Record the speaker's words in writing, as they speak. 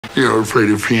play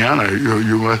the piano.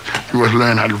 You must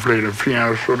learn how to play the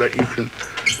piano so that you can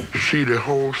see the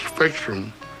whole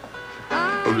spectrum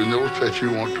of the notes that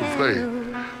you want to play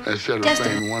instead of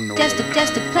playing one note. Just a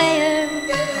player,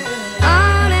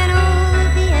 on and on the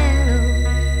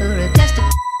piano.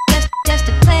 Just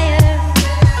a player,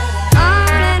 on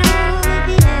and on the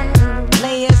piano.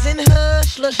 Players in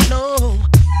hush, let's know.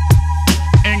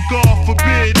 And God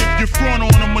forbid if you front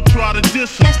on them or try to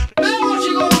diss them. Now what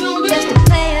you gonna do? Just a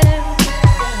player.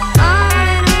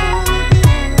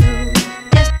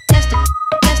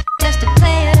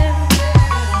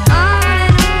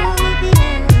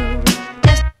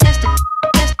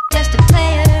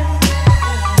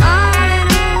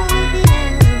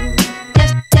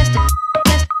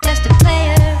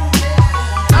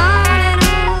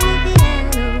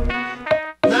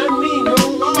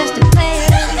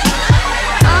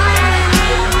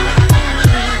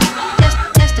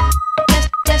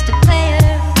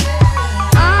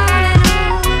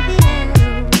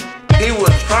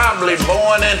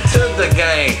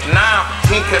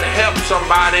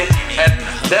 Somebody, and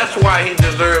that's why he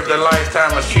deserved the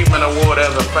Lifetime Achievement Award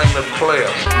as a famous player.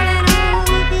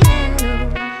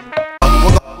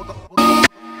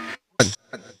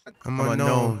 I'm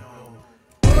unknown.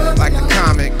 Like a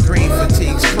comic, green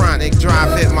fatigue's chronic.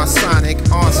 Drive hit my sonic,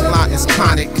 onslaught is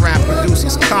tonic. Rap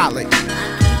produces colic.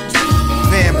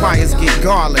 Vampires get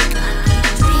garlic.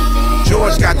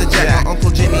 George got the jack, my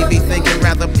Uncle Jimmy be thinking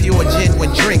rather pure gin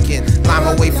when drinking. Lime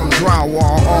away from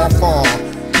drywall, all fall.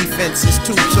 Defense is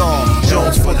too tall,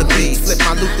 Jones for the beat. Flip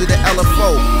my loop through the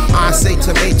LFO. I say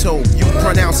tomato, you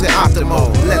pronounce it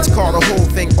optimal. Let's call the whole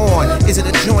thing on. Is it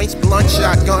a joint, blunt,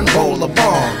 shotgun, bowl, or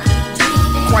bomb?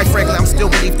 Quite frankly, I'm still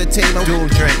beneath the table. Dual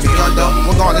drink me under.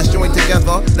 We're gonna join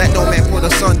together. Let no man put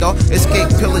us under. Escape,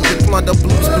 pillage, and plunder.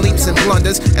 Blues, bleeps, and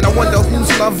blunders. And I wonder who's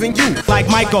loving you. Like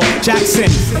Michael Jackson.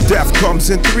 Death comes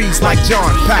in threes like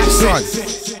John Paxson.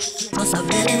 Cause I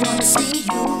really wanna see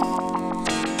you.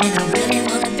 And I really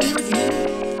wanna be with you.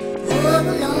 Oh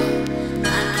Lord,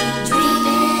 I keep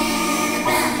dreaming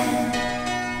about it.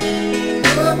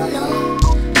 Oh Lord, I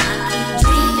keep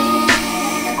dreaming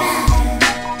about it.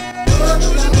 Oh Lord,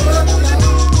 I keep dreaming about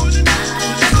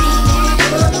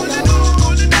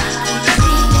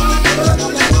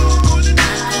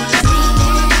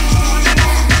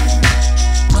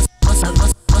it.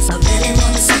 Cause I really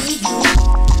wanna see you.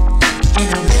 And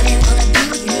I really wanna be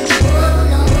with you. Oh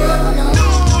Lord.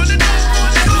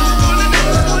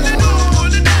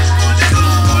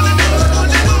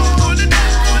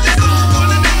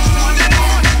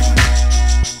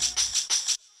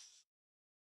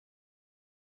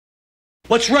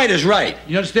 What's right is right.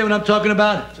 You understand what I'm talking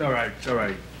about? It's all right, it's all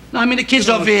right. No, I mean, the kids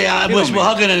over here, we're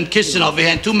hugging and kissing over here,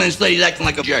 and 2 minutes later, he's acting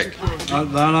like a jerk. No.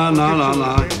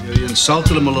 You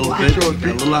insulted him a little bit. Got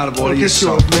a little out of order. You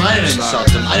insulted him. I didn't insult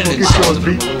him. I didn't insult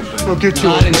him. Go get yours,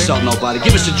 No, I didn't insult nobody.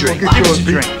 Give us a drink. Go get yours,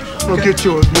 drink. Go get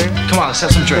yours, man. Come on, let's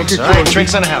have some drinks. All right,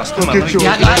 drinks in the house. Come on, get yours. You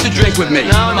have to drink with me.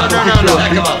 No.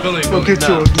 Come on, Billy. Go get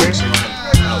yours, man.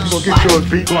 Go get yours,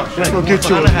 Pete. Go get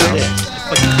yours, man.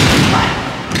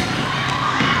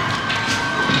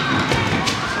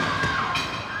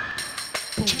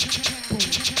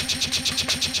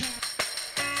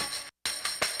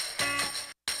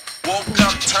 Woke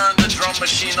up, turn the drum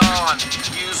machine on.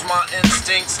 Use my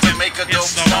instincts to make a dope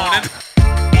song.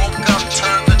 Woke up,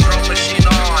 turn the drum machine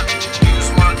on.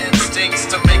 Use my instincts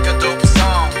to make a dope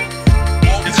song.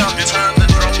 Woke up, turn the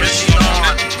drum machine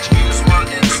on. Use my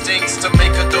instincts to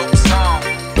make a dope song.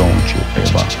 Don't you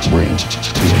ever bring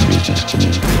this business to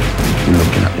me. You're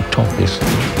looking at the toughest.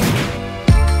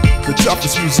 The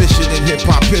toughest musician in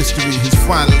hip-hop history has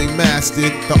finally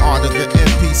mastered the art of the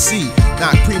MPC.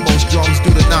 Not Primo's drums,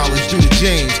 due to knowledge, due to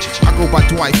James. I go by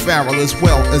Dwight Farris as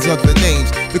well as other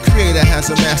names. The creator has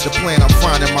a master plan, I'm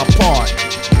finding my part.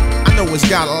 I know it's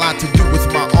got a lot to do with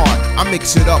my art. I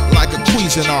mix it up like a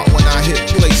Cuisinart when I hit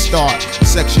play start.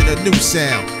 Section a new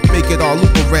sound, make it all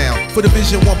loop around. For the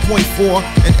Vision 1.4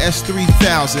 and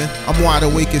S3000, I'm wide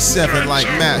awake at 7 like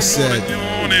Matt said.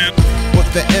 But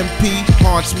the MP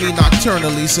haunts me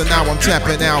nocturnally, so now I'm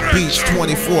tapping out beats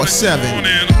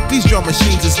 24/7. These drum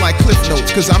machines is like cliff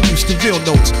notes, cause I'm used to real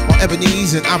notes on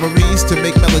ebonies and ivories to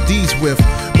make melodies with.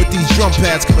 But these drum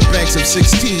pads come in banks of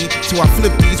 16, so I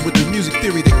flip these with the music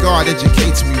theory that God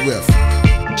educates me with.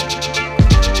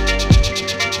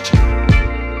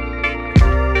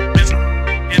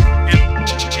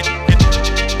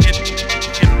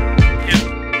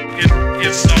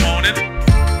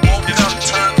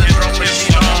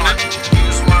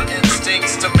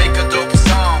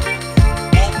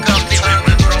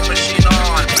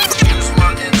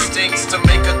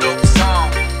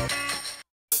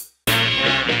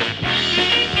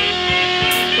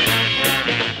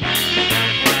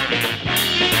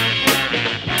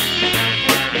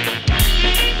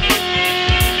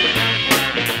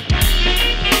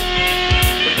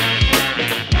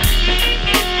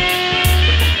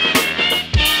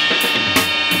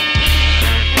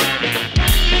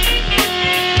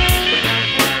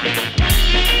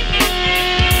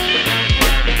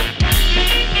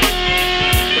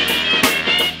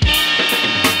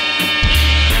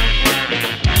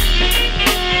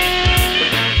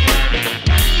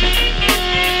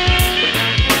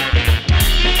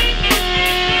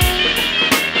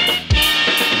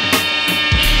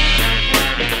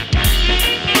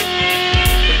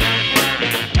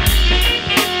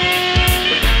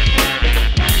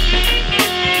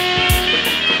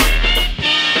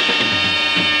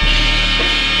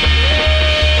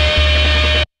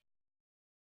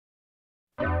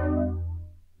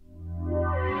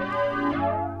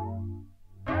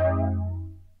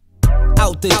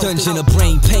 Out the dungeon of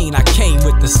brain pain, I came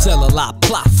with the cellular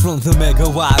plot from the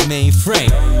megawatt mainframe.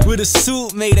 With a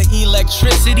suit made of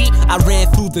electricity, I ran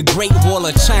through the Great Wall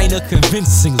of China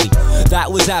convincingly.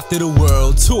 That was after the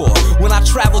world tour, when I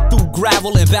traveled through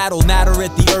gravel and battle matter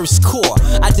at the Earth's core.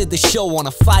 I did the show on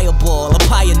a fireball, a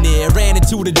pioneer, ran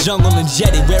into the jungle and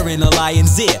jetted wearing a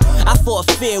lion's ear. I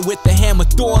fought fear with the hammer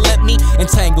Thor lent me,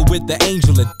 entangled with the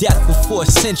angel of death for 4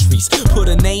 centuries. Put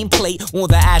a nameplate on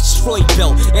the asteroid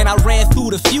belt, and I ran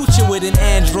through the future with an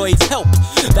android's help.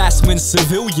 That's when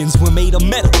civilians were made of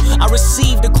metal. I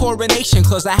received a coronation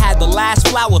cause I had the last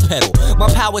flower petal.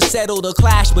 My power settled a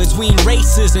clash between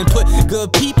races and put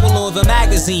good people on the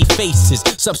magazine faces.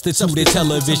 Substituted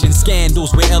television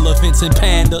scandals with elephants and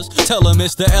pandas. Tell them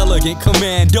it's the elegant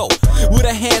commando. With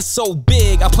a hand so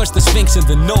big, I punched the Sphinx in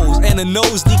the nose, and the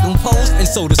nose decomposed, and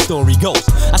so the story goes.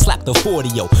 I slapped a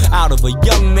 40-o out of a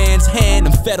young man's hand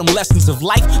and fed him lessons of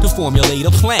life to formulate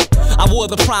a plan. I wore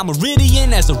the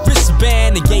Postmeridian as a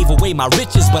wristband and gave away my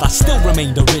riches, but I still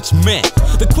remained a rich man.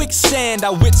 The quicksand I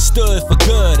withstood for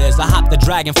good as I hopped the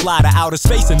dragonfly to outer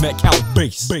space and met Count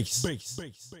Bass.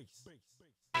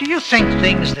 Do you think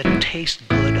things that taste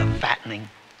good are fattening?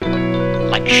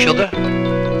 Like sugar?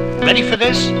 Ready for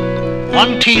this?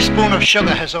 1 teaspoon of sugar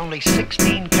has only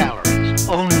 16 calories.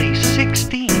 Only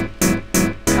 16?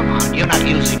 Come on, you're not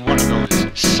using one of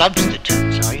those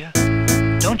substitutes, are you?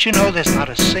 Don't you know there's not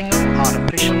a single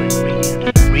artificial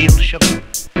ingredient in real sugar?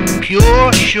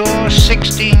 Pure, sure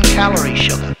 16-calorie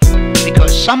sugar.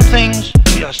 Because some things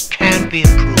just can't be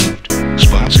improved.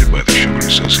 Sponsored by the Sugar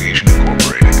Association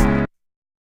Incorporated.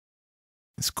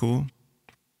 It's cool.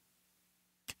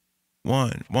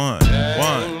 One.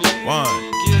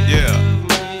 Yeah.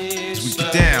 As we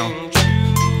get down,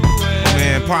 my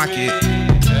man Pocket.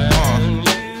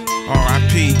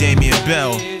 R.I.P. Damien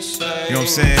Bell. You know what I'm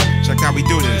saying? Check how we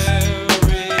do this.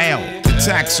 L. The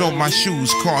tax on my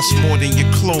shoes cost more than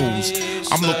your clothes.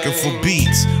 I'm looking for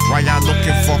beats, while y'all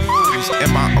looking for hoes.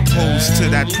 Am I opposed to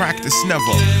that practice?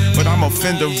 Never. But I'm a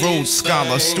Fender Rhodes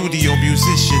scholar, studio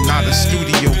musician, not a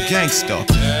studio gangster.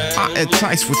 I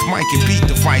entice with mic and beat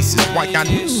devices, while y'all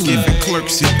giving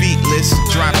clerks and beat lists,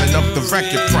 driving up the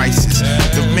record prices.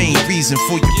 The main reason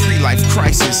for your pre-life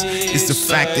crisis is the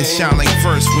fact that y'all ain't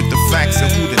versed with the facts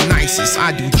of who the nicest.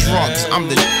 I do drugs, I'm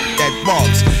the that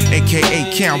bugs, aka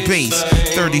Count Bass.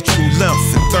 32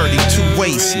 length and 32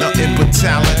 waist, nothing but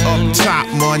talent up top,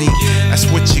 money. That's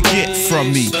what you get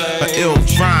from me. An ill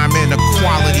rhyme and a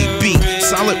quality beat.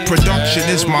 Solid production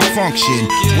is my function,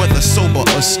 whether sober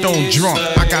or stone drunk.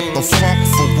 I got the funk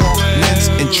for Walkmans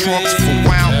and trunks for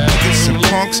wild niggas and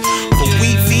punks. For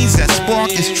weed fiends that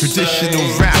spark is traditional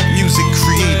rap music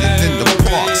created in the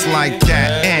parks like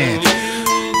that and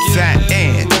that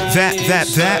and that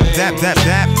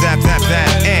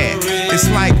and it's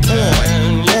like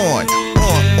on.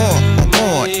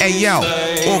 Hey yo,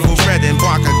 over Red and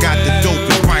Blocker got the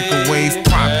dopest microwave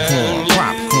popcorn.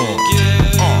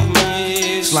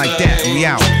 It's like that, we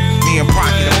out. Me and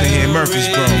Pocket up in here in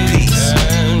Murfreesboro, peace.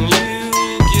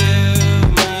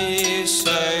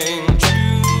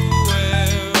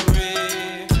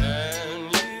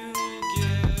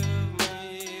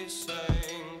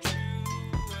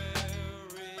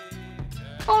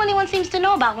 All anyone seems to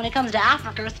know about when it comes to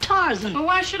Africa is Tarzan. Well,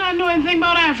 why should I know anything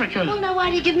about Africa? Well, now why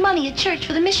do you give money at church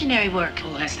for the missionary work?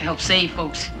 Well, that's to help save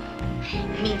folks.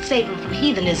 I mean, save them from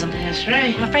heathenism. That's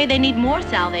right. I'm afraid they need more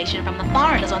salvation from the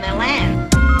foreigners on their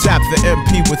land. Tap the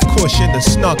MP with Kush in the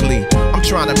Snuggly. I'm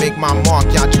trying to make my mark,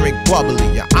 y'all drink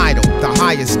bubbly. Your idol, the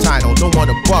highest title, no one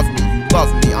above me. You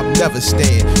love me, I'm never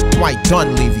staying. Dwight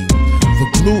Dunleavy, the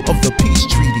glue of the peace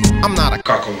treaty. I'm not a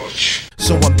cockroach,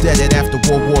 so I'm deaded after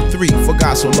World War III. For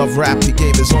God so loved rap, he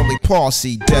gave his only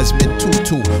Parsi. Desmond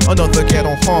Tutu, another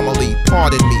ghetto homily.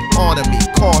 Pardon me, honor me,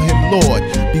 call him Lord.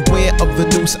 Beware of the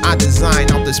noose I design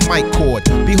on this mic cord.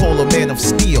 Behold a man of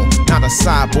steel, not a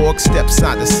cyborg. Step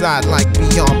side to side like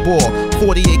Beyond Borg.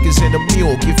 40 acres and a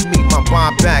mule, give me my buy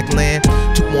back land.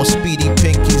 Took more speedy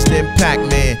pinkies than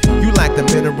Pac-Man. You lack the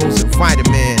minerals and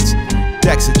vitamins.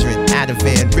 Dexedrine,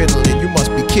 Ativan, Ritalin, you must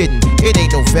be kidding. It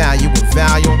ain't no value in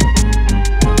value.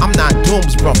 I'm not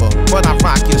Doom's brother, but I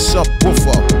rock your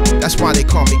subwoofer. That's why they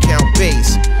call me Count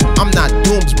Bass. I'm not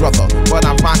Doom's brother, but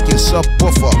I rock your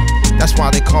subwoofer. That's why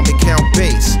they call me Count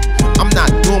Bass. I'm not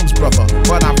Doom's brother,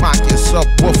 but I rock your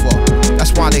subwoofer.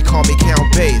 That's why they call me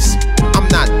Count Bass. I'm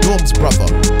not Doom's brother.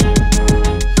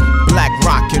 Black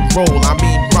rock and roll, I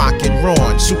mean rock and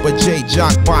roll. Super J,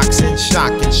 jock boxing,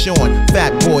 shock and Sean.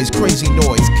 Fat boys, crazy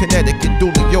noise, Connecticut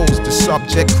Dulios, the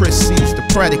subject. Chris C's the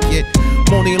predicate.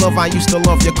 Moni Love, I used to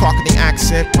love your Cockney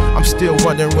accent. I'm still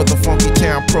wondering where the funky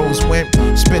town pros went.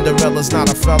 Spinderella's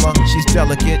not a fella, she's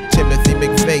delicate. Timothy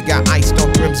McVeigh got iced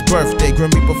on Grimm's birthday.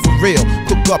 Grim Reaper for real,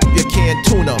 cook up your canned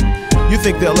tuna. You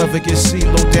think they'll ever get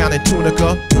CeeLo down in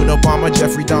Tunica? Unabomber,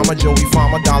 Jeffrey Dahmer, Joey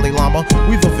Farmer, Dalai Lama.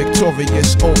 We the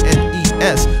victorious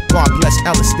ONES. God bless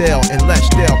Ellisdale and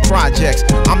Lechdale projects.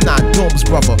 I'm not Doom's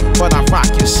brother, but I rock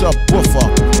your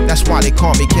subwoofer. That's why they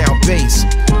call me Count Bass.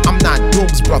 I'm not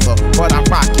Doom's brother, but I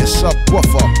rock your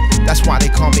subwoofer. That's why they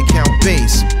call me Count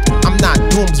Bass. I'm not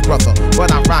Doom's brother,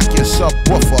 but I rock your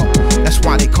subwoofer. That's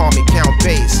why they call me Count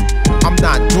Bass. I'm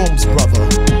not Doom's brother.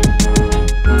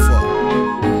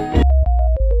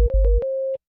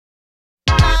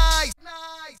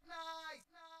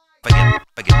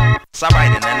 Forget. It's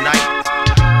alright in the night.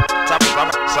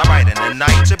 It's alright in the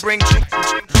night to bring truth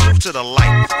to the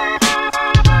light.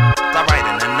 It's alright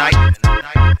in the night.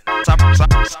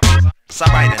 It's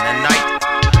alright in the night.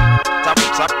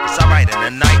 It's alright in the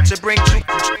night to bring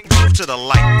truth to the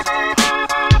light.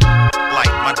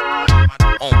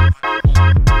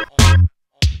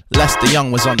 Lester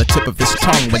Young was on the tip of his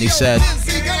tongue when he said,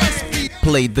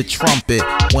 played the trumpet.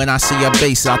 When I see a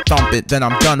bass, I thump it, then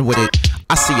I'm done with it.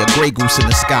 I see a gray goose in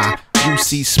the sky. You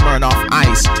see Smirnoff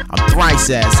Ice. I'm thrice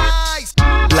as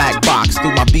black box.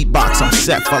 Through my beatbox, I'm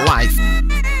set for life.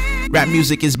 Rap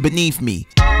music is beneath me,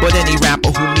 but any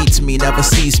rapper who meets me never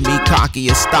sees me cocky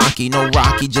or stocky. No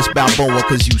Rocky, just Balboa,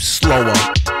 cause you slower.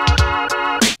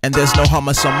 And there's no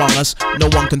hummus among us. No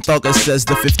one can thug us, says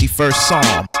the 51st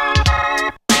Psalm.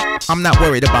 I'm not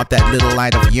worried about that little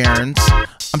light of yearns.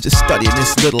 I'm just studying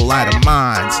this little light of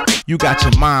mine. You got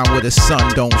your mind where the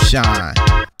sun don't shine.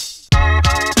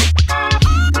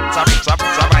 It's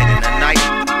alright in the night.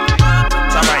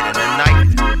 It's alright in the night.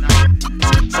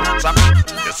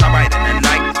 It's alright in the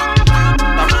night.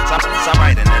 It's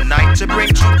alright in the night to bring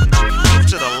truth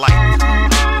to the light.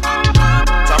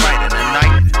 It's alright in the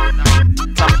night.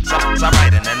 It's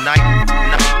alright in the night.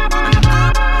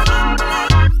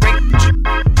 Bring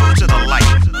truth to the light.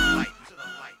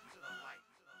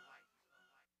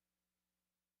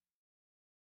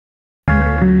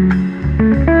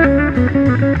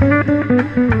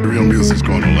 Real music's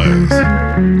gonna last.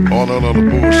 All that other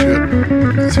bullshit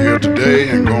is here today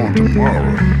and gone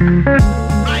tomorrow.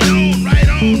 Right on, right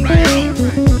on, right on.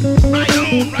 Right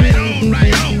on, right on,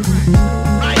 right on.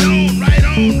 Right on, right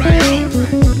on, right on.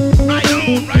 Right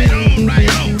on, right on, right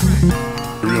on.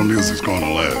 Real music's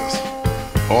gonna last.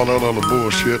 All that other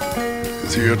bullshit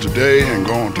is here today and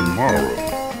gone tomorrow.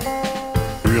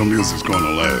 Real music's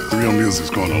gonna last. Real music's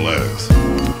gonna last.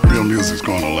 Real music's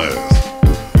gonna last.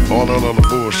 All that other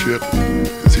bullshit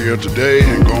is here today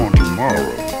and gone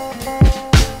tomorrow.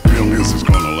 Real music's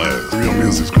gonna last. Real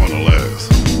music's gonna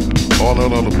last. All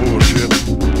that other bullshit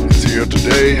is here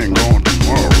today and gone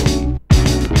tomorrow.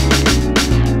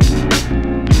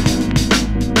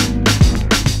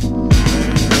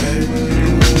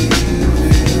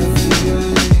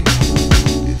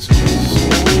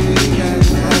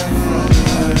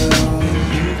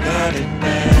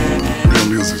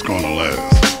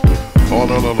 All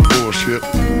that other bullshit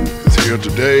is here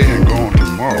today and gone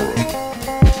tomorrow.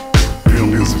 Real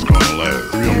music's gonna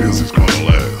last. Real music's gonna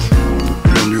last.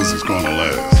 Real music's gonna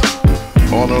last.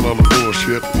 All that other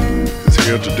bullshit is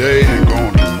here today and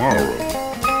gone tomorrow.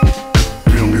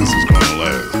 Real music's gonna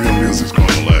last. Real music's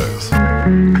gonna last.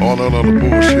 All that other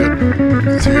bullshit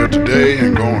is here today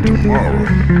and gone tomorrow.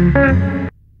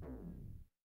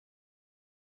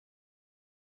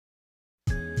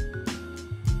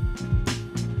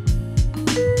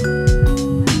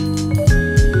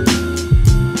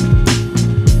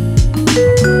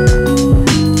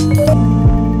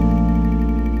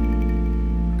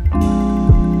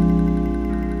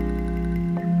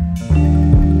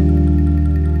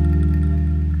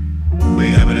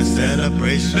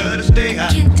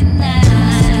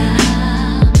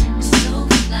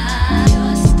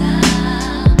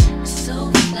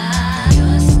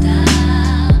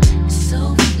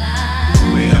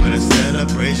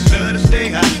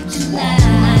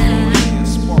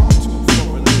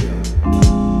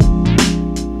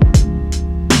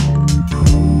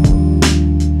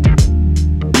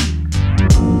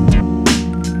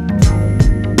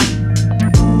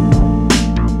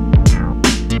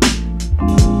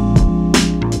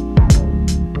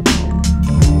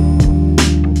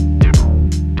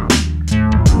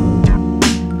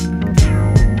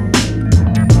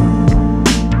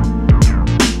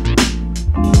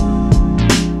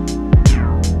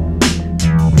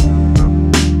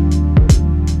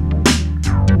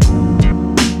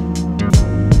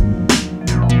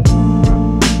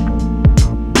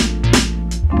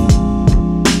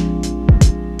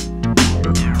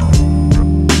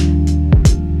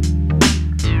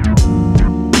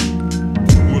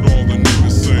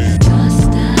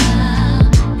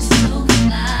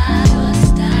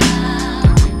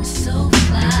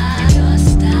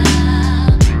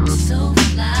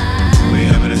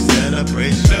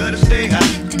 stay high.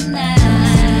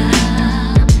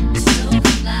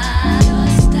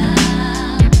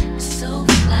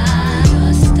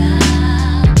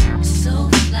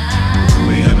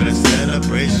 We having a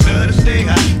celebration to stay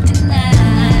high.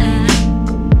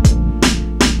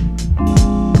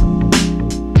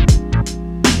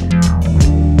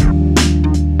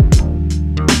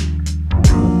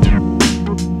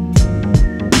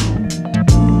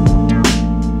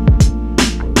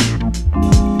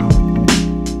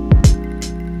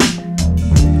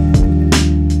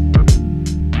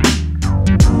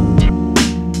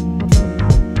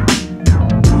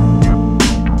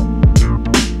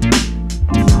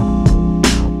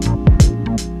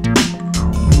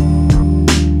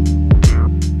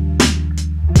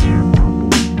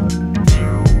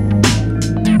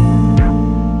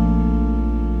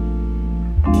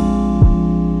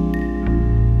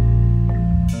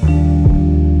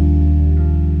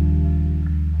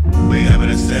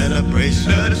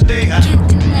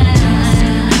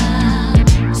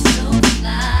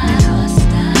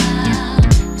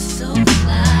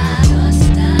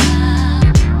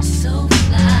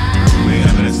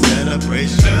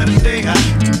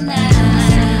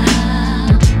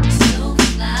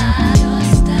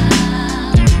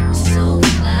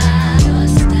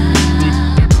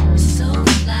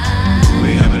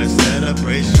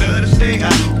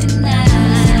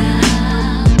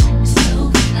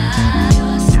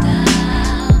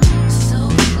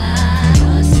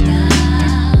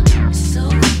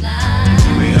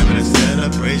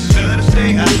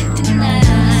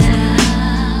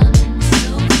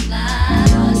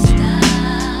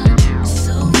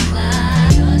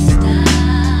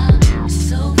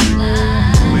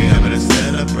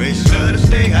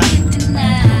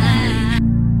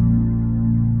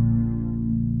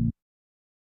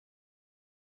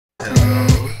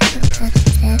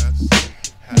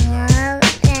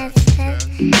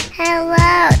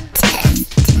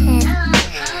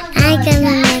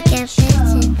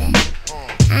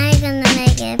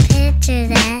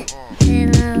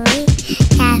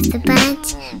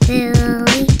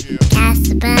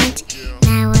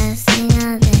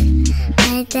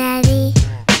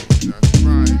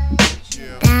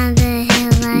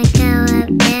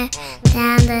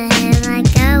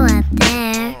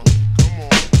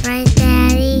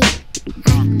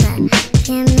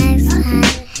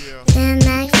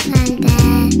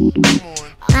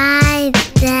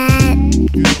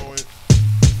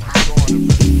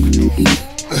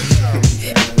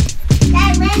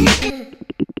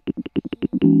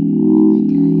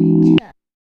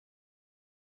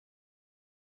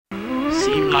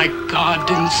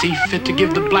 See fit to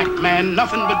give the black man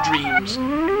nothing but dreams,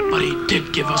 but he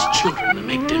did give us children to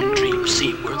make them dreams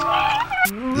seem worthwhile.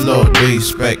 Lil D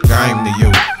spec game to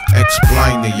you,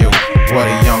 explain to you what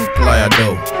a young player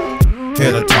do.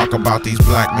 Here to talk about these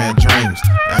black man dreams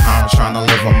and how I'm trying to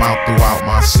live them out throughout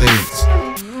my seeds.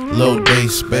 Lil D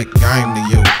spec game to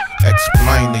you,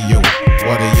 explain to you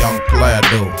what a young player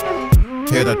do.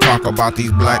 Here to talk about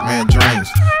these black man dreams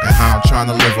and how I'm trying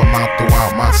to live them out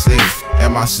throughout my seeds.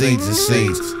 And my seeds is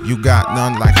seeds, you got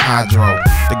none like Hydro.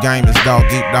 The game is dog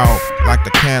eat dog, like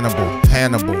the cannibal,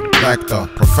 Hannibal, Lecter,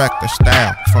 perfect the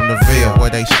style from the Ville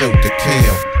where they shoot to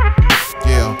kill.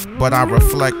 Yeah, but I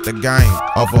reflect the game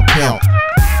of a pimp.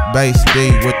 Bass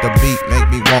D with the beat make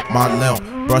me walk my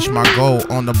limp. Brush my gold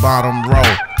on the bottom row.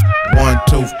 One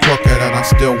tooth crooked and I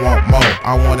still want more.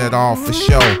 I want it all for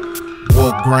show.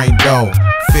 Wood grain dough,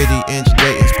 50-inch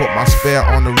Dayton's put my spare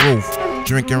on the roof.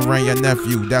 Drinking rain your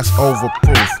nephew, that's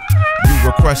overproof. You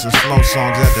requesting slow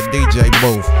songs at the DJ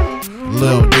booth.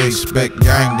 Lil D spec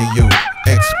game to you,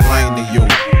 explain to you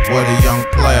what a young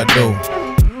player do.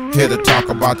 Here to talk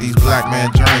about these black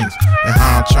man dreams and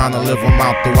how I'm trying to live them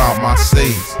out throughout my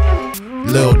seeds.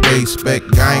 Lil D spec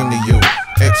game to you,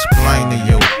 explain to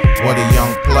you what a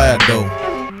young player do.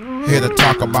 Here to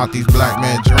talk about these black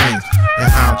man dreams and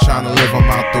how I'm trying to live them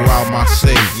out throughout my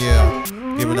seeds. Yeah,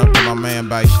 giving up to my man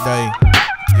Bass Day.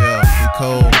 Yeah, he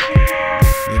cool.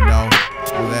 You know,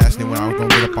 I was asking when I was gonna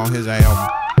get up on his album.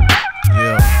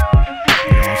 Yeah,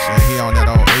 you know what I'm saying? He on that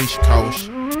old East Coast.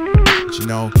 But you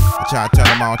know, I try to tell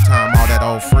him all the time, all that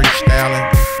old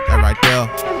freestyling, that right there,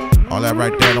 all that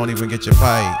right there don't even get you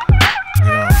paid. You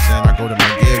know what I'm saying? I go to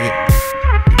my give it.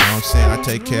 You know what I'm saying? I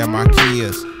take care of my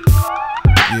kids.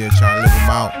 Yeah, try to live them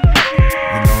out.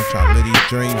 You know, try to live these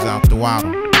dreams out throughout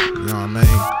them. You know what I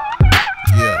mean?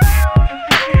 Yeah.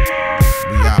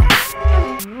 We out.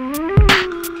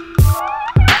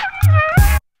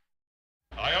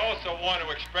 I also want to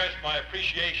express my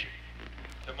appreciation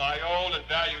to my old and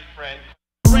valued friend.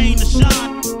 Rain to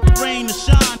shine, rain to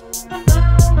shine.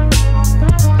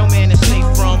 No man is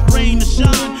safe from rain.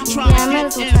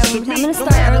 I'm gonna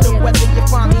start earlier. Whether you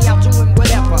find me out doing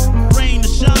whatever. Rain to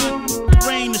shine,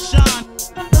 rain to shine.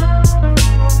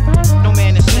 No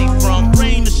man is safe from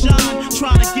rain to shine,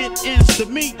 trying to get ends to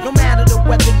meet. No matter the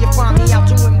weather, you find me out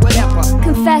doing whatever.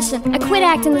 Confession, I quit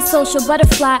acting the social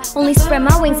butterfly. Only spread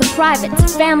my wings in private. To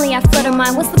family I flutter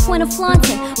mine. What's the point of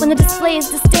flaunting when the display is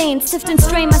disdained? Sift and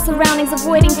strain my surroundings,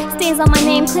 avoiding stains on my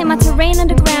name. Claim my terrain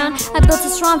underground. I built a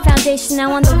strong foundation,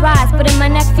 now on the rise. But in my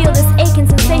neck feel this aching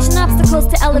sensation. Obstacles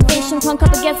to elevation, crunk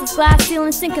up against this glass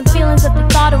ceiling. Sinking feelings at the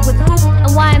thought of with who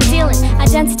and why I'm dealing.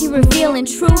 Identity revealing,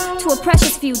 true to a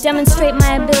precious few. Demonstrate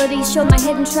my abilities, show my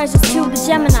hidden treasures to the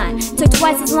Gemini. Took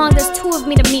twice as long, there's two of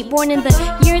me to meet. Born in the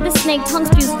year of the snake, tongue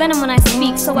spews venom when I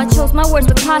speak. So I chose my words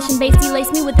with caution. Basie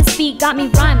laced me with this beat, got me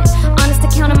rhyming. Honest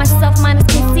account of myself, minus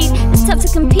conceit. It's tough to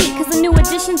compete, cause the new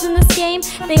additions in this game,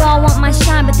 they all want my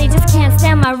shine, but they just can't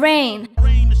stand my reign.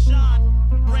 Rain to shine,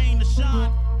 rain to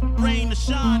shine, rain to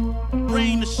shine,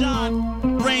 rain to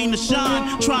shine, rain to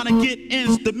shine, trying to get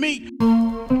ends to meet.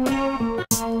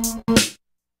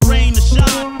 Rain to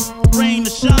shine, rain to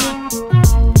shine,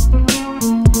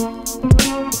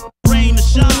 rain to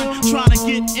shine, trying to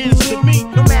get ends to meet.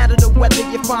 No matter the weather,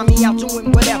 you find me out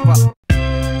doing whatever.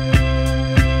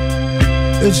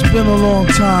 It's been a long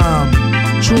time.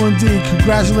 True indeed.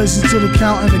 Congratulations to the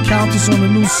count and the countess on the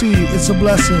new seed. It's a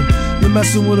blessing. You're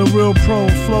messing with a real pro.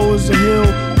 Flow is the hill,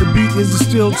 the beat is the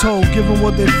steel toe. Give them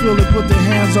what they feel, they put their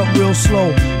hands up real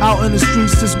slow. Out in the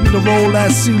streets, this be the roll at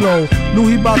CeeLo. Knew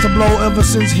he about to blow ever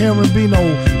since hearing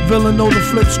Bino. Villain know the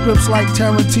flip scripts like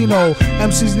Tarantino.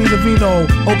 MCs need a vino.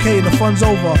 Okay, the fun's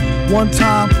over. One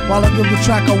time while I give the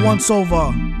track a once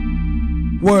over.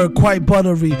 Word quite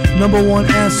buttery. Number one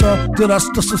answer, did I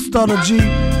stutter G?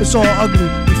 It's all ugly,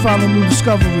 we found a new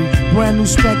discovery. Brand new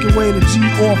spanking way to G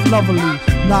off lovely.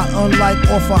 Not unlike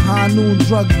off a high noon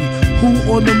druggie. Who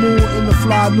on the moon in the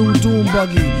fly new doom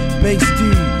buggy? Bass D,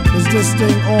 is this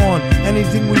thing on?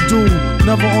 Anything we do,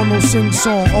 never on no sing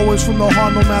song. Always from the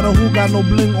heart, no matter who got no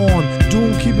bling on.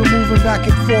 Doom keep it moving back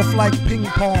and forth like ping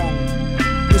pong.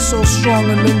 It's so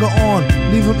strong and linger on.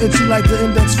 Leave him itchy like the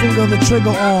index finger, the trigger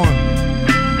on.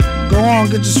 Go on,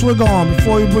 get your swig on.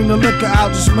 Before you bring the liquor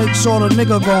out, just make sure the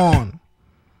nigga gone.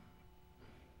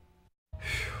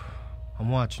 I'm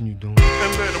watching you, Doom.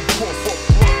 And let him cough up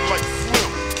blood like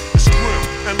phlegm. It's grim.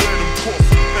 And let him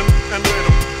cough and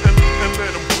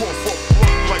let him cough up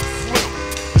blood like phlegm.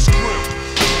 It's grim.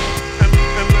 And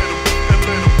let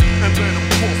him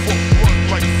cough up blood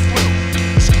like phlegm.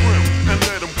 It's grim. And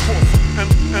let him cough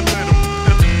and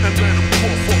let him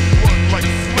cough up blood like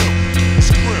phlegm.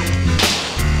 It's grim.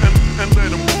 And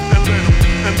let him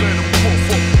cough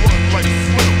up blood like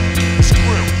phlegm. It's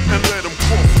grim. And let him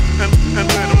cough and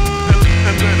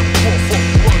let him cough up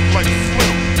blood like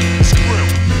phlegm. It's grim.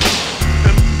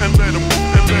 And let him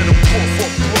cough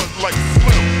up blood like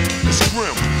phlegm. It's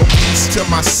grim. A piece to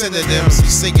my synonyms, you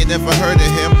say you never heard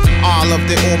of him. All of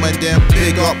the them.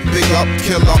 Big up,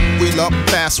 kill up, wheel up,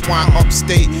 fast wine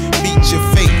upstate. Meet your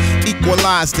fate,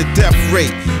 equalize the death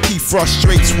rate. He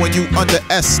frustrates when you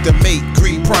underestimate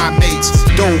green primates.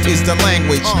 Dough is the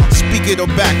language, speak it or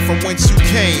back from whence you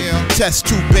came. Test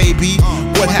tube, baby,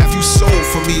 what have you sold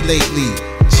for me lately?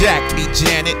 Jack me,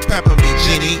 Janet, pepper me,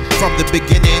 Jenny. From the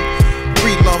beginning,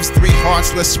 3 loves, 3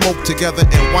 hearts, let's smoke together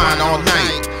and wine all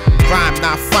night. Rhyme,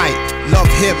 not fight, love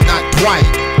him, not Dwight.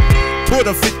 Put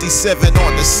a 57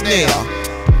 on the snare.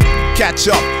 Catch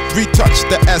up, retouch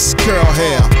the S curl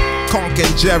hair. Conk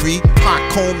and Jerry, hot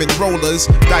comb and rollers,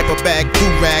 diaper bag,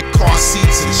 do-rag, car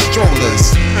seats and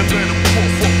strollers. And let him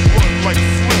cough up blood like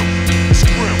phlegm. It's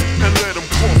grim. And let him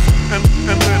cough and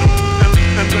let him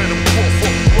cough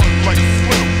up blood like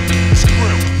phlegm. It's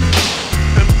grim.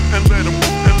 And let him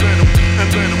cough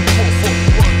up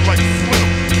blood like phlegm.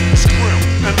 It's grim.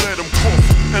 And let him cough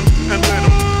and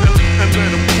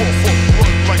let him cough up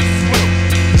blood like phlegm.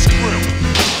 It's grim.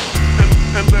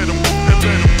 And let him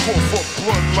cough up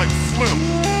blood like phlegm.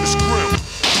 It's grim.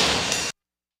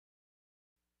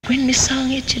 When me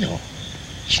sang it, you know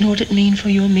what it mean for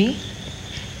you and me?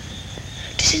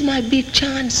 This is my big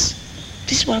chance.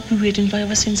 This is what I've been waiting for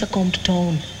ever since I come to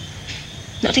town.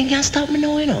 Nothing can stop me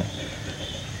now, you know.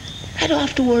 I don't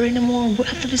have to worry anymore.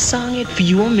 After this song, it for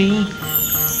you and me. 1,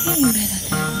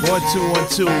 2, 1,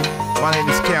 2. My name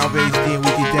is Cowbase D, and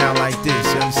we get down like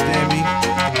this. You understand me?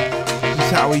 This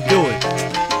is how we do it.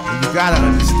 And you gotta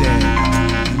understand.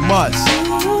 You must.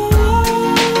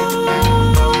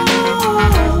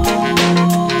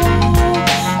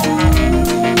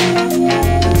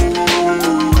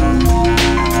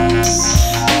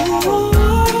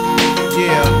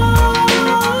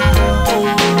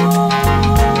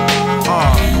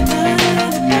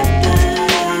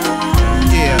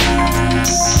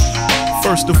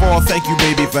 First of all, thank you,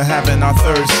 baby, for having our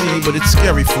third seed. But it's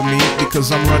scary for me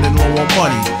because I'm running low on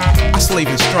money. I slave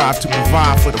and strive to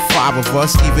provide for the 5 of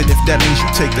us, even if that means you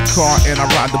take the car and I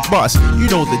ride the bus. You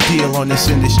know the deal on this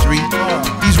industry.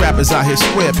 These rappers out here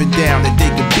swear up and down that they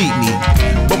can beat me,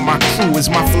 but my crew is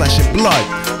my flesh and blood,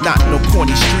 not no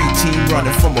corny street team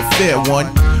running from a fair one.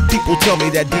 People tell me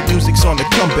that deep music's on the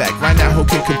comeback. Right now, who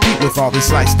can compete with all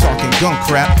this ice talking gun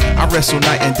crap? I wrestle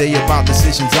night and day about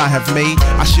decisions I have made.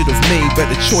 I should have made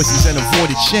better choices and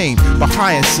avoided shame. But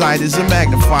hindsight is a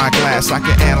magnifying glass. I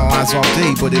can analyze all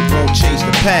day, but it won't change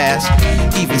the past.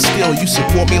 Even still, you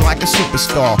support me like a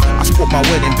superstar. I sport my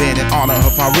wedding band in honor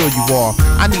of how real you are.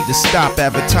 I need to stop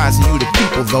advertising you to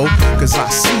people though, cause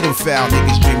I see them foul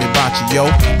niggas dreaming about you, yo.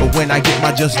 But when I get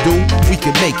my just due, we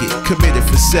can make it. Committed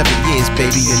for 7 years,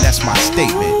 baby, and that's my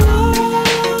statement.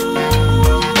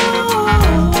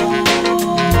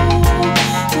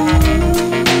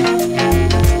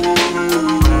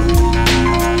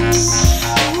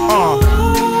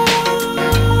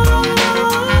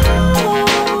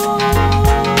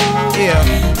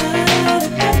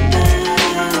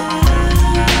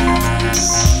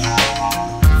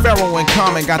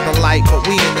 Common got the light, but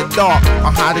we in the dark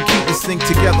on how to keep this thing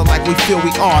together like we feel we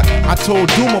ought. I told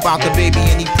Doom about the baby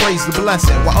and he praised the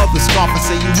blessing, while others scoff and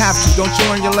say you have to. Don't you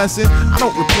learn your lesson? I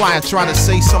don't reply, I try to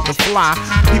say something fly.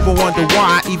 People wonder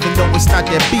why, even though it's not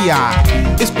their BI.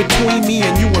 It's between me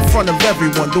and you in front of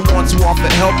everyone. The ones who offer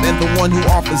help and the one who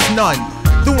offers none.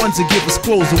 The ones who give us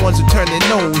clothes, the ones who turn their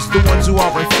nose. The ones who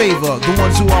are in favor, the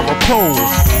ones who are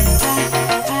opposed.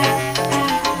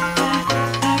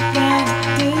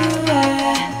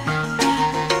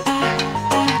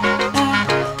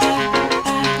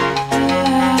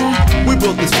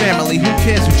 This family, who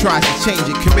cares who tries to change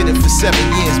it? Committed for 7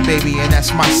 years, baby, and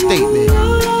that's my statement.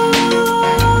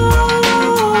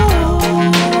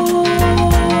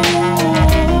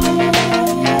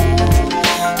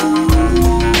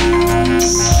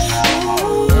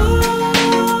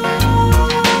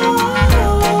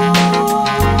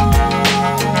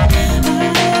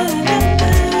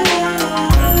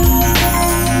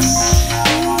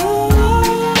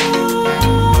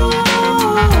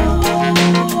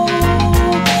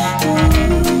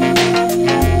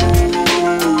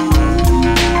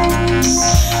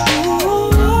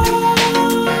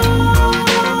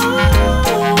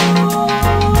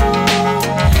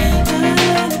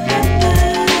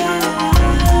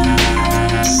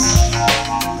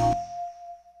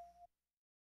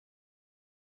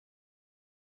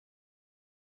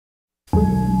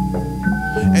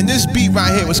 And this beat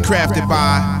right here was crafted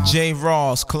by J.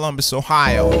 Ross, Columbus,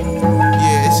 Ohio.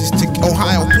 Yeah, this is to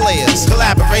Ohio Playas.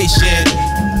 Collaboration.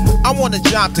 I want a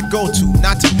job to go to,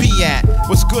 not to be at.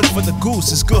 What's good for the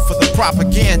goose is good for the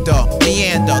propaganda.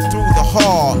 Meander through the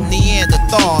hall,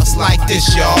 Neanderthals like this,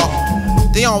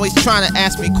 y'all. They always trying to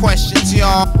ask me questions,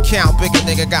 y'all. Count bigger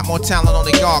nigga got more talent on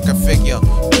the guard can figure.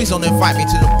 Please don't invite me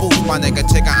to the booth, my nigga.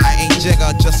 Take a I ain't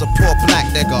jigger, just a poor black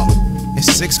nigga. In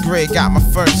 6th grade, got my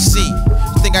first C.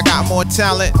 Think I got more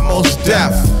talent? Most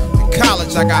deaf. In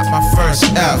college, I got my first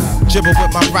F. Dribble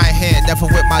with my right hand, never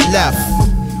with my left.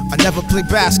 I never play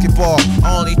basketball,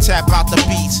 I only tap out the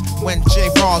beats when J.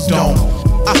 Ross don't.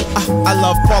 I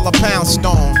love Paula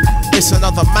Poundstone. It's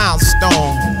another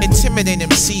milestone. Intimidating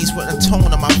MCs with a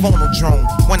tone of my phonodrome.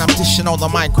 When I'm dishing on the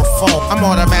microphone, I'm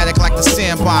automatic like the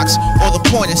Sandbox or the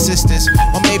Pointer Sisters,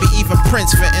 or maybe even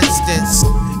Prince for instance.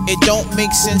 It don't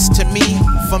make sense to me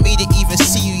for me to even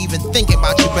see you even thinking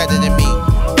about you better than me.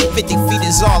 50 feet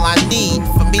is all I need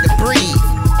for me to breathe.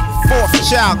 4th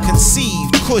child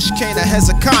conceived, Cush came to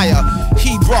Hezekiah.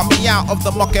 He brought me out of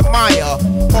the muck and mire.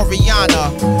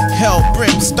 Oriana, hell,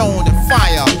 brimstone and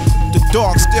fire. The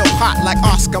dog still hot like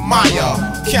Oscar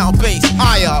Mayer. Count bass,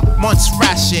 Aya, months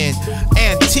ration.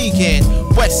 Antiguan,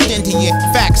 West Indian,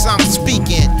 facts I'm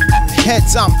speaking.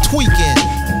 Heads I'm tweaking.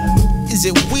 Is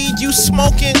it weed you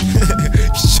smoking?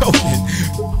 Choking.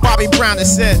 Bobby Brown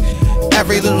has said,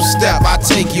 every little step I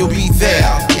take, you'll be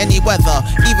there. Any weather,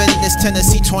 even in this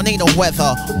Tennessee tornado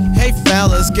weather. Hey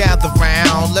fellas, gather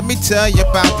round. Let me tell you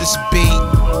about this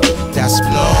beat that's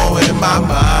blowing my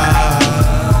mind.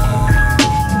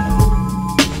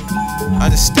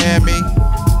 Understand me?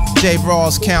 J.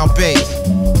 Ross, Count Bass.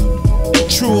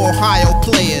 True Ohio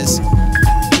Playas.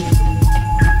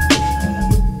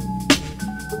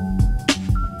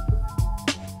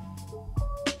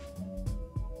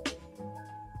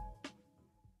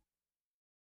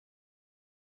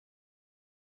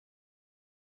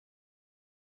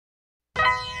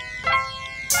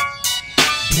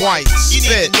 Dwight Spitz. You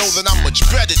need to know that I'm much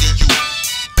better than you.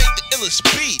 Make the illest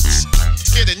beats.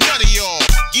 Scared of none of y'all.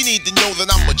 You need to know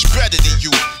that I'm much better than you.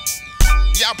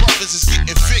 Y'all brothers is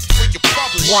getting thick when you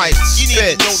publish. Dwight You need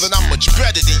to Spitz. know that I'm much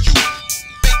better than you.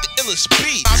 Make the illest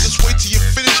beats. I'll just wait till you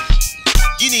finish.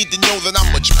 You need to know that I'm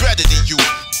much better than you.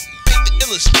 Make the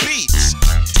illest beats.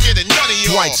 Scared of none of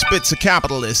y'all. Dwight Spitz, a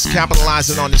capitalist,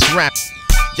 capitalizing on this rap.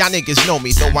 Y'all niggas know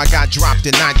me, though I got dropped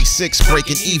in 96,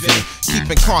 breaking even,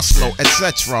 keeping costs low,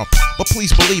 etc. But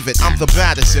please believe it, I'm the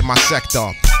baddest in my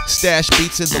sector. Stash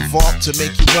beats in the vault to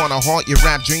make you wanna haunt your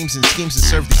rap dreams and schemes and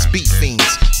serve these beat fiends.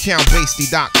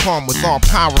 CountBasty.com with all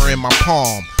power in my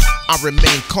palm. I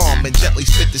remain calm and gently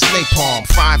spit this napalm.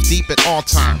 5 deep at all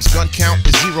times, gun count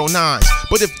is 09s.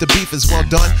 But if the beef is well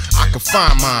done, I can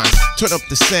find mine. Turn up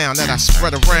the sound that I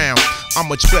spread around. I'm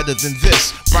much better than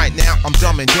this. Right now I'm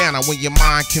dumbing down, and when your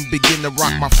mind can begin to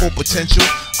rock my full potential,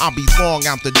 I'll be long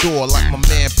out the door like my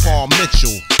man Paul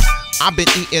Mitchell. I've been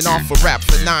eating off of rap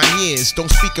for 9 years.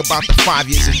 Don't speak about the 5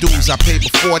 years of dues I paid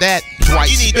before that. Dwight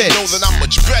You need to know Spitz. that I'm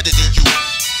much better than you.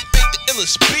 Make the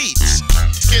illest beats.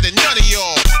 Scared of none of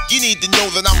y'all. You need to know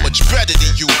that I'm much better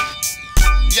than you.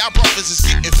 Y'all brothers is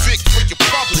getting thick when you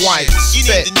publish. Dwight You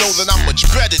need to Spitz. know that I'm much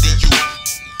better than you.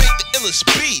 Make the illest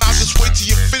beats. I'll just wait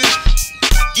till you finish.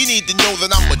 You need to know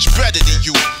that I'm much better than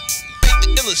you.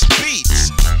 Make the illest beats.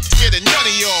 Scared of none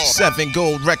of y'all. 7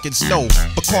 gold records, no,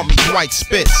 but call me Dwight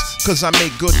Spitz, cause I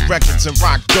make good records and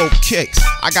rock dope kicks.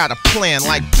 I got a plan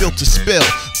like Built to Spill.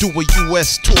 Do a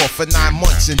US tour for 9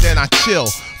 months and then I chill.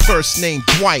 First name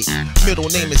Dwight, middle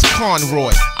name is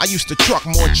Conroy. I used to truck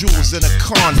more jewels than a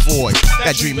convoy.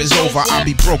 That dream is over, I'll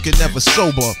be broke and never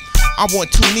sober. I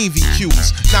want 2 Navy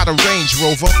Qs, not a Range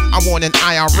Rover. I want an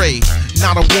IRA,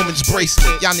 not a woman's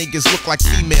bracelet. Y'all niggas look like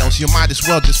females, you might as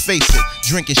well just face it.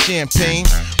 Drinking champagne,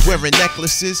 wearing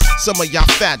necklaces. Some of y'all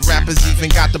fat rappers even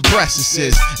got the breasts.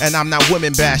 And I'm not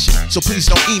women bashing, so please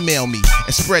don't email me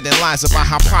and spreading lies about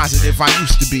how positive I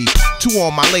used to be. To all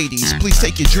my ladies, please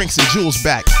take your drinks and jewels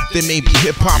back. Then maybe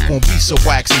hip-hop won't be so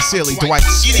whack. Sincerely, Dwight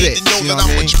You need Spitz. to know You know that what I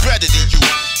I'm mean? much better than you.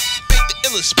 Make the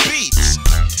illest beats.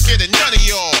 Scared of none of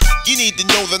y'all. You need to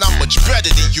know that I'm much better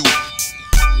than you.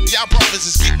 Y'all brothers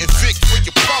is getting thick when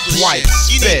you publish. Dwight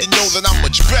You need to Spitz. know that I'm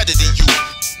much better than you.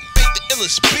 Make the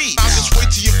illest beats. I'll just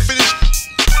wait till you finish.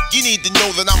 You need to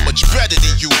know that I'm much better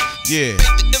than you. Yeah.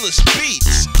 Make the illest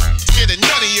beats. Scared of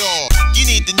none of y'all. You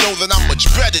need to know that I'm much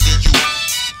better than you.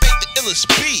 Make the illest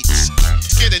beats.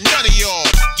 Scared of none of y'all.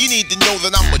 You need to know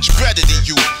that I'm much better than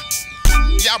you.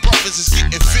 Y'all brothers is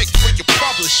getting thick when you're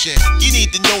publishing. You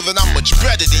need to know that I'm much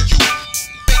better than you.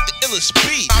 Make the illest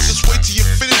beats. I'll just wait till you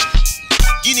finish.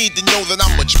 You need to know that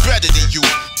I'm much better than you.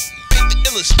 Make the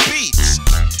illest beats.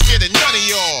 Scared of none of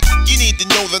y'all. You need to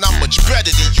know that I'm much better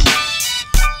than you.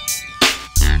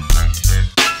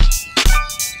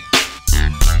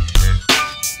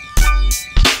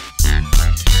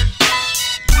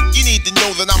 You need to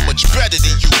know that I'm much better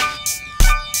than you.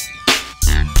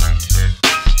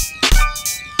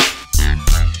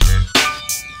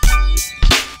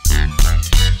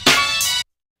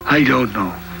 I don't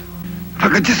know. If I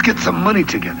could just get some money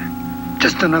together,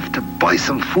 just enough to buy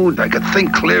some food, I could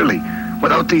think clearly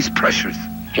without these pressures.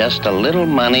 Just a little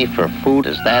money for food,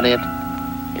 is that it?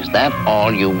 Is that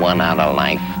all you want out of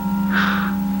life?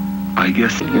 I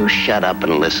guess. You shut up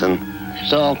and listen.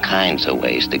 There's all kinds of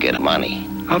ways to get money.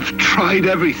 I've tried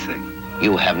everything.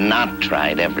 You have not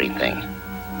tried everything.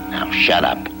 Now shut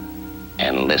up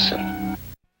and listen.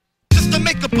 Just to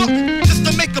make a book, just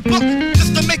to make a book,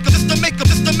 just to make a, just to make a,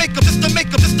 just to make a, just to make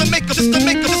a, just to make a, just to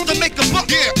make a, just to make a book,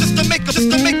 yeah, just to make a,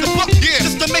 just to make a book, yeah,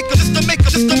 just to make a, just to make a,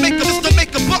 just to make a, just to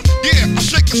make a book, yeah, I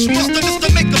shake a smoke, just to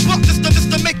make a book, just to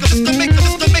make a, just to make a,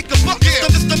 just to make a book, yeah,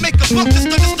 just to make a book, just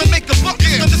to make a book,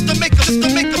 yeah, just to make a, just to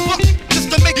make a book, just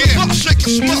to make a book, I shake a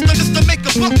smoke, just to make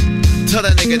a book. Tell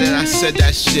that nigga that I said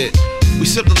that shit. We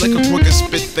sip the liquor quick and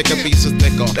spit thicker, beats are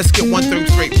thicker. Let's get one thing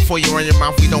straight before you run your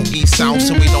mouth. We don't eat sauce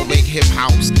and we don't make hip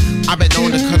house. I've been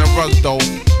known to cut a rug though.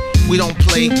 We don't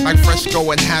play like Fresco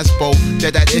and Hasbro.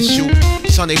 They're that issue.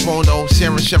 Sonny Bono,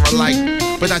 Sarah alike.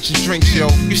 But not just drinks, yo.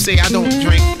 You say I don't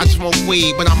drink, I smoke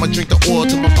weed. But I'ma drink the oil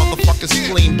till my motherfucking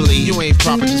spleen bleed. You ain't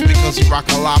proper just because you rock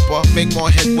a lopper. Make more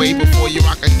headway before you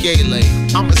rock a gay.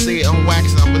 I'ma say it on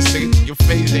wax and I'ma say it to your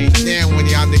face. Ain't damn when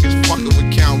y'all niggas fucking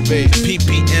with Count Bay.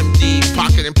 PPMD,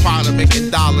 pocket and powder, making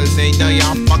dollars. Ain't none of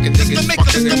y'all fucking niggas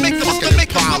fucking in fucking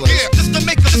Impalas. Just to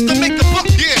make a, just to make a book,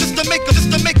 yeah, just to make a, just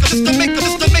to make a, just to make a,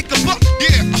 just to make a book,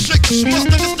 yeah, I shake a smoke,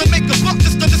 just to make a book,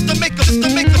 just to make a, just to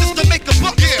make a, just to make a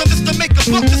book, yeah, just to make a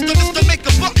book, just to make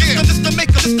a book, yeah, just to make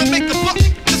a, just to make a book,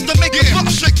 just to make a book,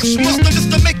 I shake a smoke, just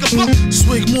to make a book.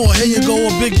 Swig more, here you go,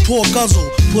 a big pour guzzle.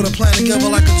 Put a plan together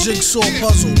like a jigsaw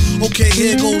puzzle. Okay,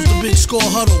 here goes the big score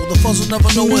huddle. The fuzzle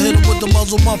never know what hit him with the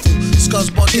muzzle muffle.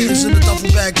 Scuzz bucket is in the duffel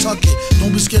bag, tuck it.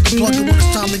 Don't be scared to pluck it when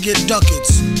it's time to get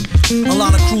ducats. A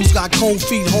lot of crews got cold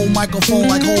feet, whole microphone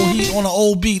like whole heat on an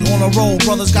old beat. On a roll,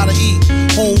 brothers gotta eat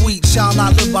whole wheat. Shall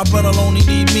not live by bread alone, he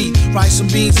need meat. Rice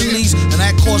and beans at least, and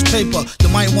that costs paper. You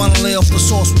might wanna lay off the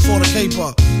sauce before the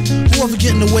caper. Whoever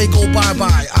get in the way, go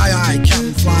bye-bye. Aye,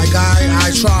 Captain Fly Guy,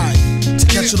 I try to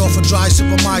catch it off a dry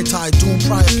sip of Mai Tai. Doing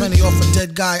prior penny off a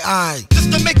dead guy, aye.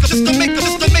 Just to make a buck, yeah.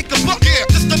 Just to make a buck, yeah.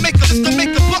 Just to make a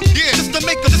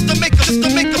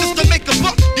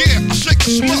buck, yeah. I shake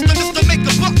the smoke, just to make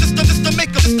a buck, just to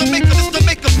make a buck, yeah. Just to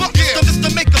make a buck, yeah. Just to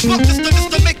make a buck, just to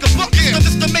make a buck,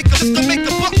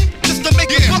 just to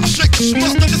make a buck, I shake the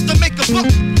smoke, just to make a buck.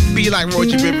 Be like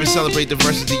Roger River, celebrate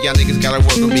diversity. Y'all niggas gotta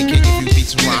work on me, can't give you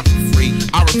beats and rhyme for free.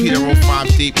 I repeat, I roll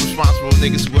 5 deep, responsible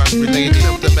niggas who aren't related.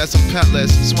 Up the mess, I'm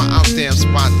petless, it's my out damn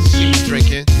spot to see you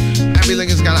drinking. Every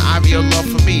nigga's got an ivy of love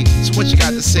for me. So what you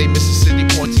got to say, Mississippi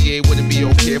Portier? Would it be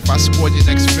okay if I scored your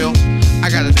next film? I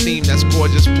got a theme that's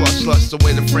gorgeous, plus lush, the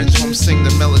way the French home sing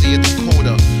the melody of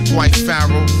Dakota. Dwight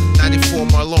Farrell, 94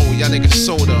 Marlowe, y'all niggas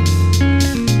soda.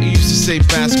 I used to say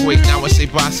Basquiat, now I say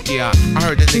Basquiat. I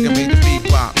heard that nigga made the beat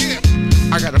bop.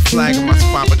 I got a flag in my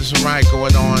spot, but there's a riot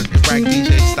going on. And rag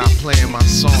DJ, stop playing my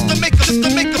song. Just to make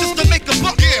a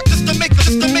buck, yeah. Just to make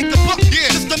a buck, yeah.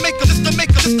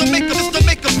 Just to make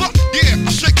a buck, yeah.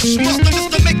 I shake the smoke,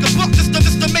 just to make a buck, just to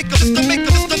make a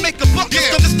buck,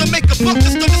 yeah. Just to make a buck,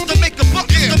 just to make a buck,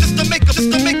 yeah. Just to make a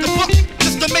buck,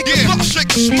 just to make a buck. I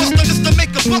shake the smoke, just to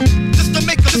make a buck, just to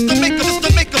make a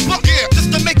buck, yeah.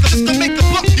 Just to make a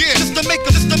buck, yeah.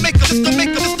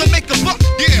 Just to make a buck,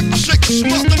 yeah. I shake the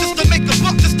smoke, just to make a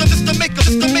buck, just to make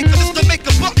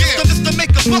a buck, yeah. Just to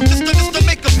make a buck, just to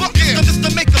make a buck, yeah. Just to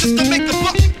make a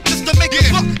buck, just to make a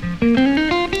buck.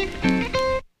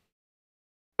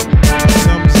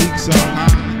 Some Zeke, some high.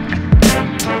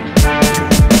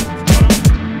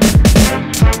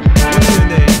 What's your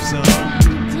name, son?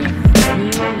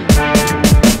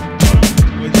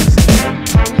 What'd you say?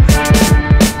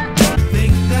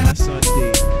 Think that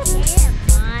Sunday.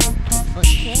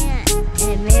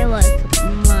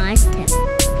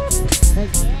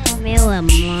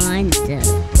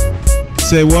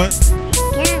 Say what?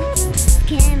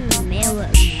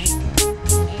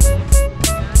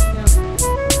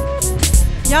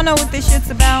 Y'all know what this shit's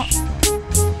about?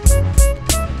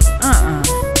 I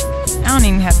don't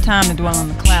even have time to dwell on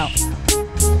the clout.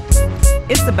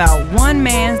 It's about one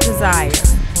man's desire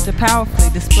to powerfully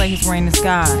display his reign as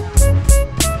God.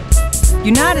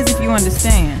 You nod as if you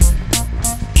understand.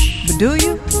 But do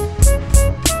you?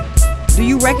 Do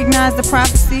you recognize the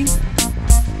prophecy?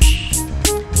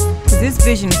 Cause this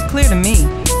vision is clear to me.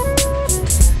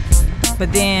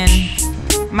 But then,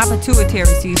 my pituitary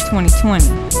sees 2020.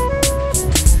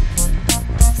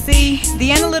 See,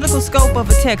 the analytical scope of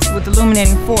a text with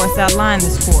illuminating force outlined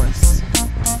this course.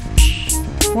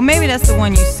 Well, maybe that's the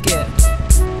one you skipped.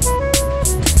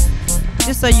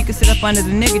 Just so you can sit up under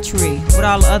the nigga tree with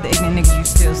all the other ignorant niggas you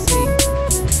still see.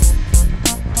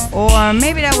 Or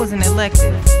maybe that was an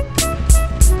elective.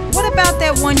 What about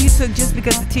that one you took just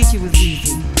because the teacher was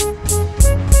easy?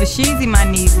 For sheezy, my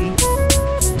kneesy.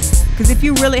 Cause if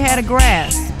you really had a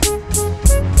grasp,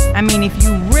 I mean if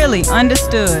you really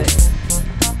understood,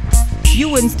 you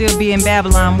wouldn't still be in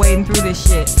Babylon wading through this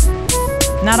shit.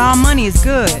 Not all money is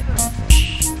good.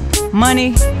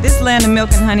 Money, this land of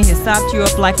milk and honey has sopped you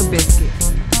up like a biscuit.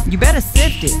 You better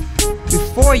sift it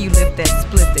before you lift that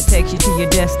split that takes you to your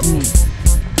destiny.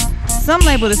 Some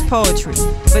label this poetry,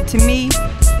 but to me,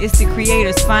 it's the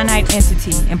creator's finite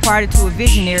entity imparted to a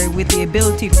visionary with the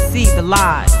ability to see the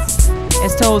lies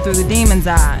as told through the demon's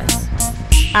eyes.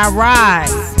 I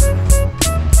rise.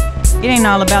 It ain't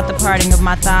all about the parting of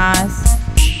my thighs.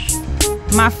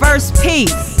 My first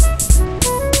piece.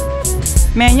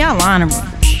 Man, y'all honor me.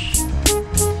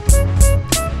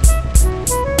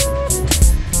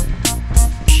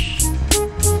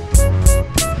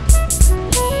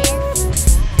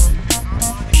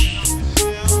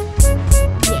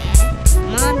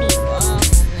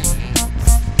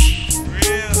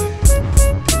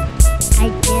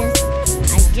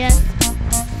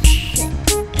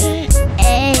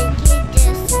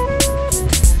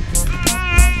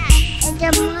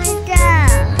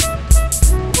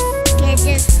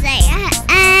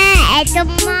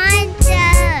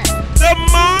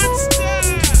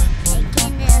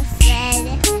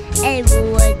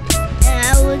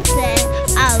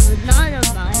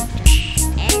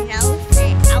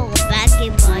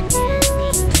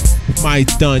 My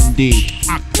Dundee.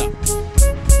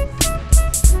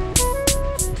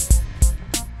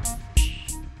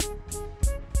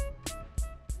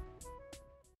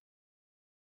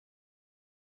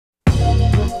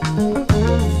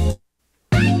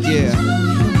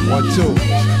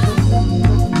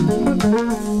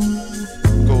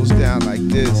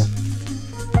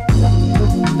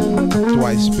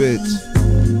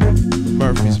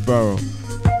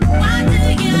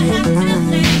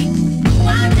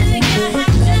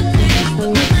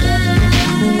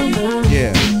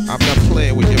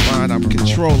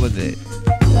 controlling it.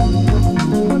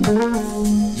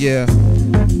 Yeah.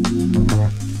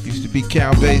 Used to be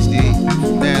Count Basie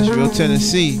from Nashville,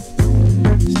 Tennessee.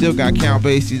 Still got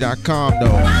CountBasie.com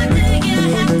though.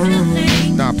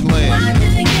 Not playing.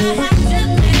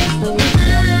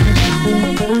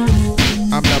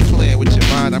 I'm not playing with your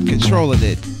mind, I'm controlling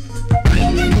it.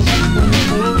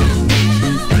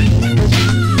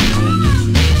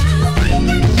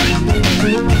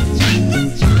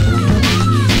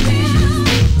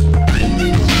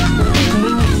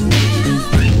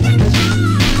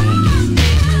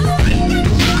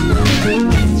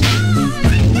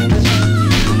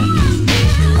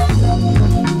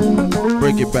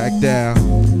 Break it back down.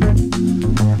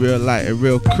 Real light and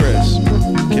real crisp.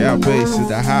 Count bass in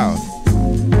the house.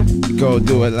 You go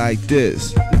do it like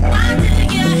this.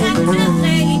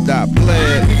 Stop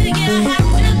playing.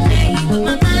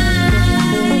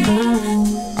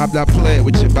 I'm not playing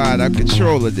with your mind, I'm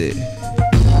controlling it.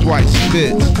 Dwight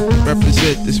Spitz,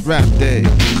 represent this rap day.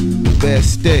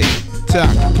 Best state,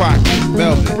 top, pocket,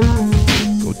 velvet.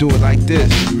 Go do it like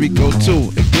this. Rico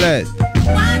 2 and Glenn.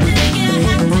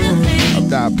 I'm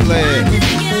not playing.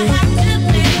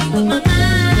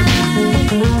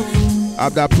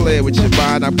 I'm not playing with your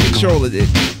mind, I'm controlling it.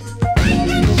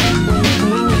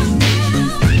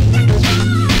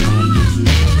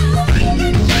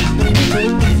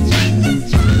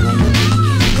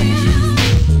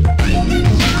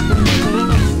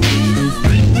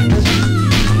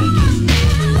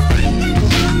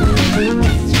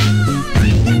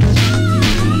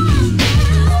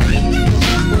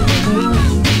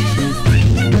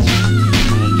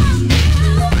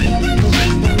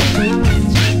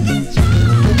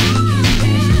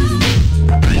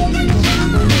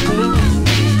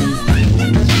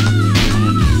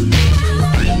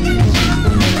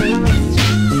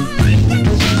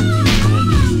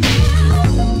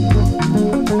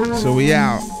 So we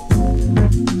out.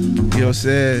 You know what I'm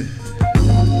saying?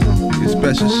 Give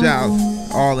special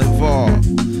shouts, all involved.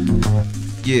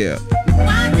 Yeah.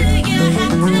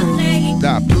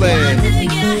 Stop playing.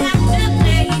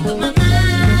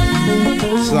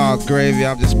 It's all gravy,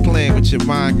 I'm just playing with your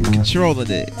mind and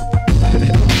controlling it.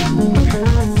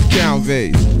 Count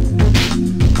bass.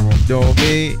 Know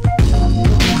me?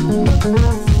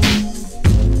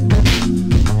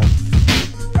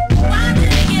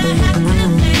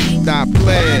 Stop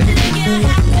playing.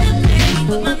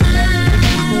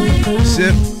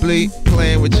 Simply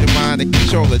playing with your mind and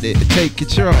controlling it. Take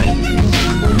control.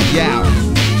 Yeah.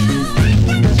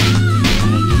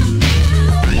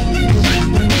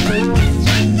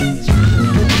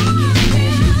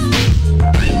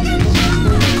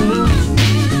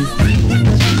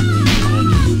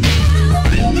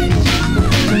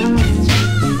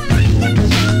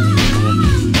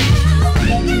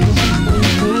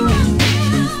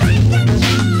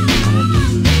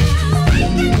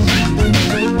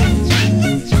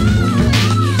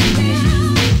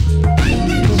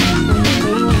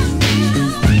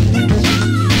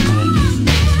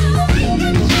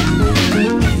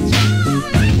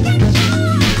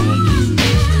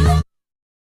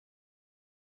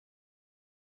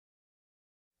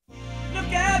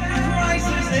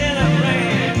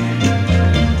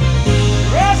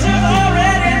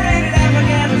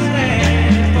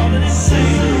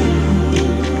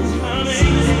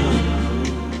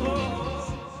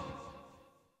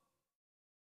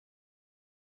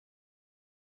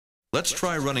 Let's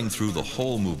try running through the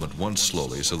whole movement once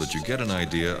slowly so that you get an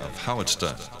idea of how it's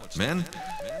done. Men,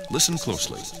 listen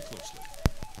closely.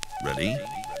 Ready?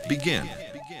 Begin.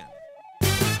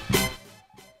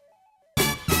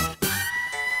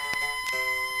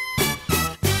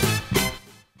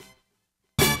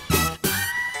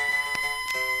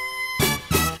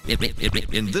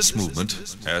 In this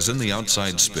movement, as in the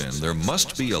outside spin, there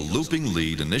must be a looping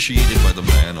lead initiated by the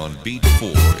man on beat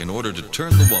 4 in order to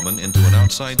turn the woman into an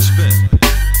outside spin.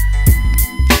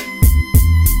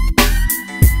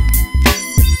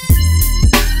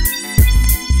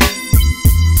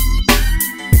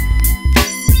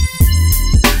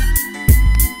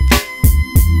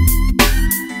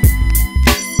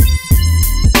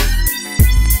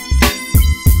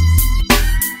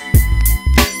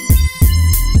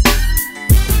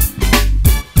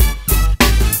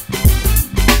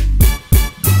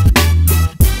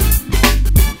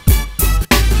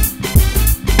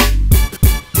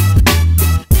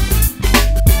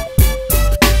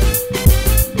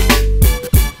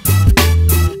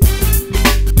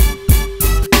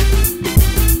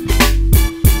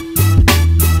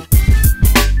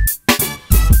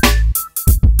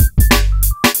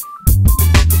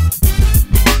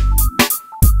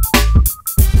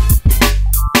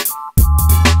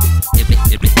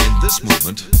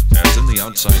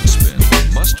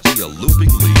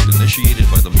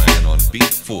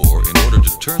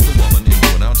 turn the woman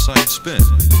into an outside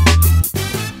spin.